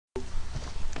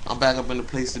I'm back up in the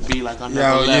place to be like I never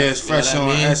Yo, left. yeah, it's fresh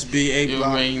on SB, A You block.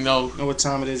 already know What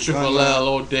time it is? Triple L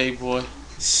all day, boy.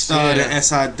 Stud and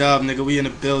SI Dub, nigga. We in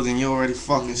the building. You already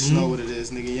fucking know what it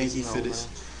is, nigga. Yankee Fittest.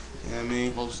 You know what I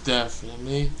mean? Most def, you know what I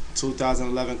mean?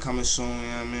 2011 coming soon, you know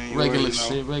what I mean? You regular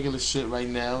shit right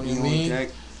now, you know what I mean? Deck.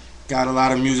 Got a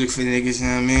lot of music for niggas, you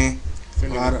know what I mean?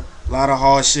 A lot of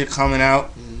hard shit coming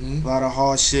out. A lot of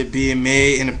hard shit being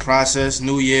made in the process.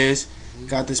 New Year's.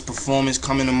 Got this performance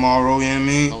coming tomorrow, you know what I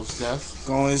mean? Most def.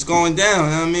 It's going down, you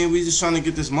know what I mean? We just trying to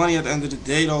get this money at the end of the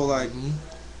day, though, like, you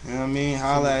know what I mean?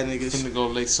 Holla at niggas. Finna go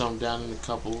lay something down in a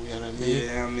couple, you know what I mean?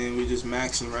 Yeah, I mean, we just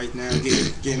maxing right now,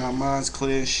 getting our minds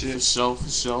clear and shit. For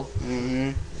sure. You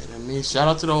know what I mean? Shout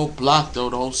out to the whole block, though,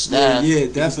 the whole staff. Yeah,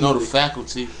 definitely. You know the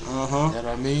faculty. You know what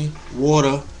I mean?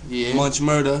 Water. Yeah. Munch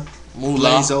Murder.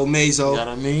 Moolah. Mazo. You know what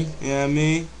I mean? You know what I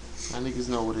mean? My niggas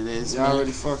know what it is, Y'all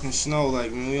already fucking snow,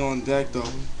 like, man, we on deck, though.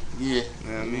 Yeah.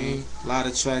 You know what I mean? A lot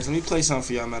of tracks. Let me play something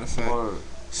for y'all, matter of fact. Word.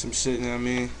 Some shit, you know what I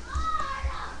mean?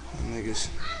 Niggas,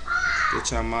 get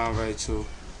your mind right, too.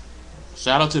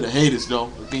 Shout out to the haters,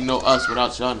 though. It'd be no us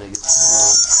without y'all niggas.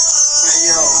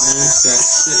 Yo, man, it's that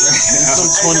shit right now. Some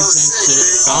 2010 shit.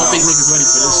 I don't think niggas ready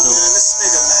for this,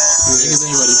 though. Niggas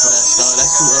ain't ready for that stuff.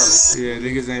 That's too early. Yeah,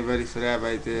 niggas ain't ready for that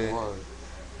right there. Word.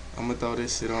 I'ma throw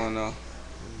this shit on, though.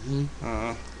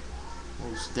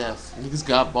 Most def. Niggas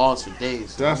got balls for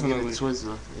days. Definitely.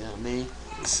 Twizzler. You know what I mean?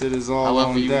 This shit is all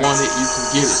however on you deck. want it, you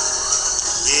can get it.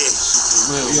 Yeah.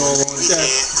 We all on deck.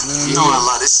 You know I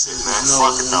love this shit, man.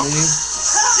 Fuck it up.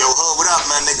 Yo, Hood, what up,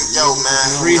 man, nigga? Yo,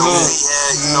 man. Free Hood.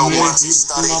 You know, once you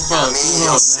study, you know what I mean?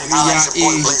 Yo, sick. I like your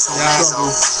boy Blaze on Mazo. You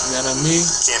know what I mean?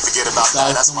 Can't forget about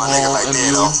that. That's my nigga right there,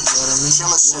 though. You know what I mean?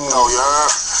 Killer shit, though, you heard?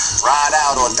 Ride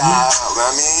out or die out, you know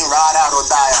what I mean? Ride out or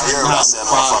die out. You heard what I said,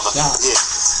 motherfucker?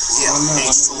 Yeah,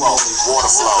 H2O,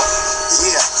 water flow.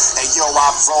 Yeah, and yo,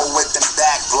 I roll with them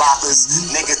back blockers.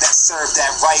 Niggas that serve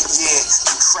that right, yeah.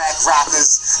 Them crack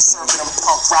rockers, serving them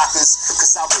punk rockers.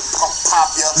 Cause I would punk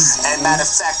pop ya. And matter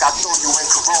of fact, I throw you in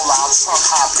Corolla, I'll trunk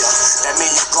hop ya. That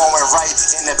mean you're going right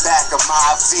in the back of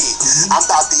my V. I'm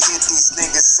about to hit these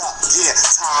niggas up, yeah,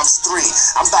 ×3.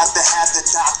 I'm about to have the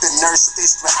doctor nurse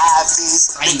stitched with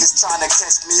IVs. Niggas trying to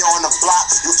catch me on the block,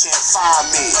 you can't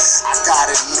find me. I got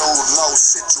a new low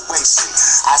situation.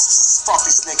 I fuck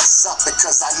these niggas up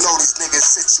because I know these niggas'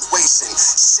 situation.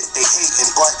 Shit, they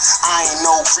hating, but I ain't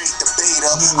no great debater.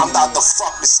 I'm about to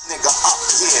fuck this nigga up,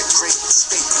 yeah, great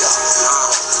statement.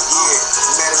 Yeah,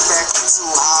 matter of fact, you too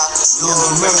high. You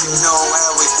already know where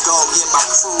we go. Yeah, my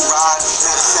crew ride.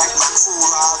 Matter of fact, my crew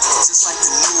live. Just like the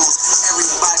news.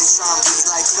 Everybody trying to be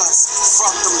like us.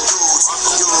 Fuck them dudes.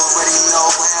 You already know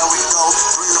where we go.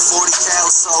 Bring the 40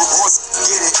 cal, so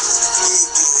get it.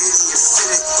 You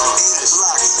fit it. Ain't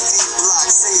block.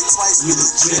 Say it twice. You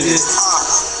get it.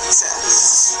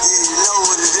 Yeah, you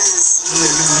know what it is.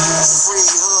 Free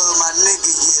Hood, my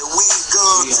nigga. Yeah, we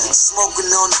good. Smoking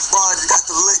on the bar, got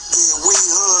the lick. Yeah, we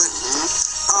hood.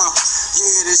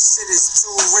 Yeah, this shit is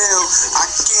too real. I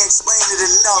can't explain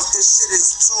it enough. This shit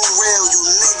is too real. You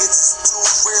niggas is too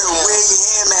real. Where you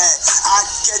him at? I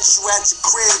get you at your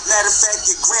crib. Matter of fact,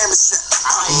 your gram is shit.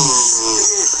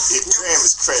 Your gram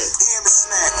is crib. Ham is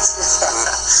snack.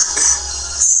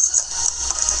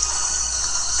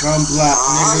 Gun block,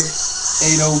 nigga.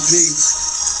 8OB.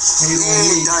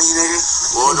 Yeah, done, you nigga.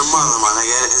 Word of mother, my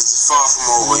nigga. It's far from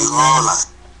over. You all like.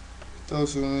 So,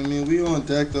 I mean, we on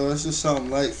deck, though. It's just something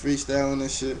light, freestyling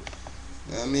and shit. You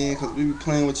know what I mean? Because we be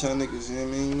playing with y'all niggas, you know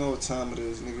what I mean? You know what time it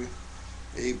is, nigga.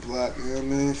 8 block, you know what I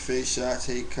mean? Face shots,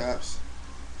 hate cops.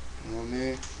 You know what I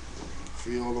mean?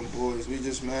 Free all them boys. We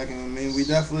just macking, you know what I mean? We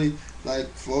definitely, like,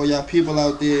 for all y'all people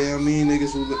out there, you know what I mean?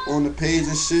 Niggas who on the page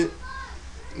and shit.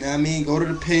 You know what I mean? Go to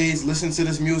the page, listen to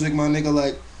this music, my nigga.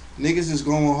 Like, niggas is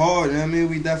going hard, you know what I mean?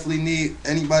 We definitely need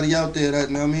anybody out there that,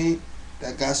 you know what I mean?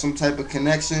 That got some type of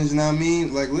connections, you know what I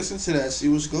mean? Like, listen to that, see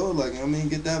what's good, like, you know what I mean?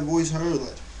 Get that voice heard,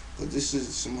 like, but this is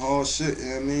some hard shit, you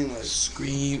know what I mean? Like,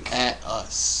 scream at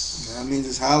us. You know what I mean?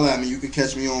 Just holla at me. You can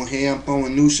catch me on here. I'm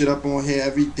throwing new shit up on here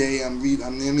every day. I'm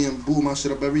booting my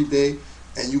shit up every day.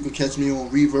 And you can catch me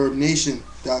on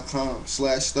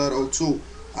ReverbNation.com/stud02.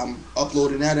 I'm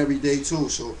uploading that every day, too,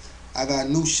 so I got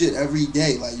new shit every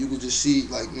day. Like, you can just see,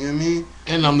 like, you know what I mean?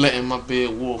 And I'm letting my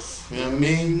beard wolf. You know what I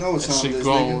mean? You know what that time shit it is,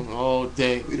 going nigga. all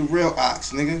day. We the real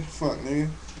ox, nigga. Fuck, nigga. You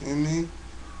know what I mean?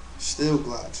 Still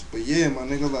Glocks. But yeah, my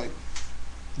nigga, like.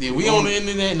 Yeah, we on the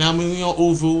internet now. I mean, we on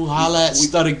Uvu. Holla at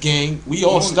Stutter Gang. We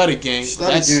all Stutter Gang.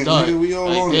 Stutter Gang, nigga. We all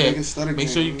on it, nigga. Stutter Gang. Make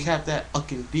sure you cap that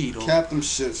fucking D, though. Cap them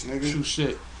shits, nigga. True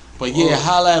shit. But yeah,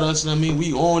 holla at us, you know what I mean?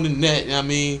 We on the net, you know what I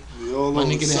mean? My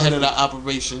nigga the head of the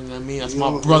operation, you know what I mean? That's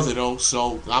my brother, though,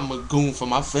 so I'm a goon for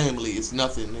my family. It's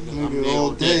nothing, nigga. I'm there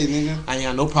all day, nigga. I ain't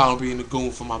got no problem being a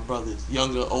goon for my brothers.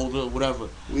 Younger, older, whatever.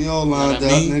 We all lined up,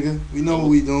 nigga. We know what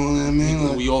we doing, you know what I mean?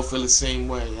 Like, we all feel the same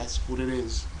way. That's what it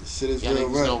is. This shit is y'all real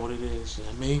right. Know what it is, you know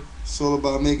what I mean? It's all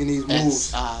about making these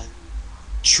moves.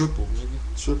 Triple,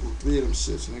 nigga. Triple, 3 of them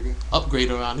shits, nigga. Upgrade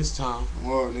around this time.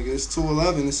 Word, nigga. It's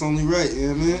 2/11. It's only right, you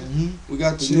know what I mean? We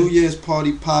got the New Year's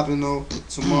party popping, though.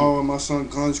 Tomorrow at my son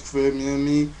Gun's crib, you know what I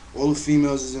mean? All the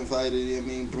females is invited, you know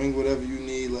what I mean? Bring whatever you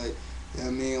need, like, you know what I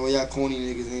mean? All y'all corny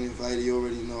niggas ain't invited, you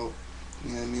already know.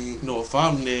 You know what I mean? No, if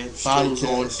I'm there, bottles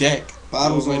on deck.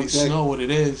 Bottles on deck. Know what it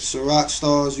is. Ciroc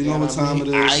stars, you know what time it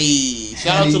is. Aye.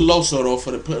 Shout out to Loso, though,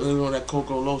 for putting it on that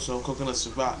Coco Loso, coconut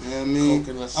Ciroc. You know what I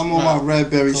mean? I'm on my red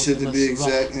berry shit to be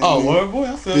exact. You know oh, word, boy,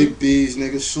 I feel Big B's,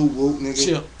 nigga. Soup whoop, nigga.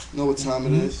 Chill. Know what time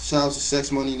it is. Shout out to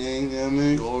Sex Money name, you know what I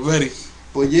mean? Already.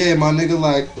 But yeah, my nigga,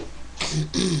 like,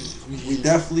 we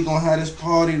definitely gonna have this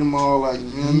party tomorrow, like, you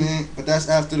know what I mean? But that's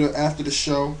after the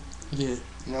show. Yeah.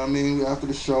 You know what I mean? After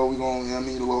the show, we gonna, you know what I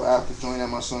mean, a little after joint at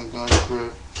my son Gun's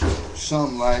crib.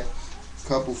 Something like,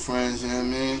 couple friends, you know what I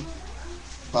mean?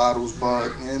 Bottles, bud,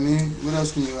 you know what I mean? What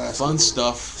else can you ask? Fun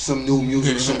stuff. Some new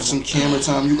music, some camera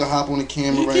time. You can hop on the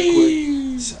camera right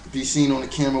quick. Be seen on the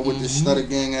camera with this stutter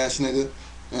gang ass nigga.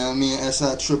 You know what I mean?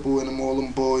 SI Triple and them all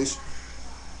them boys.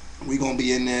 We gonna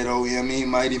be in there though, you know what I mean?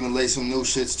 Might even lay some new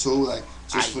shits too, like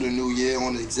just for the new year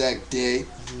on the exact day.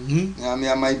 You know what I mean?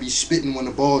 I might be spitting when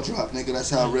the ball drop, nigga. That's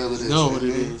how real it is. Know what it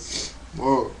is.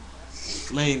 Whoa.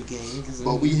 Lame game.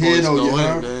 But we here though, you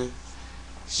heard?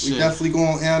 We definitely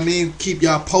gonna, you know what I mean, keep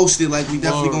y'all posted. Like, we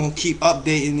definitely gonna keep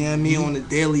updating, you know what I mean, on the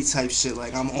daily type shit.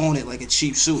 Like, I'm on it like a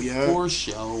cheap suit, you heard? For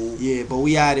sure. Yeah, but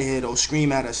we out of here though.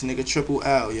 Scream at us, nigga. Triple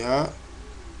L, you heard?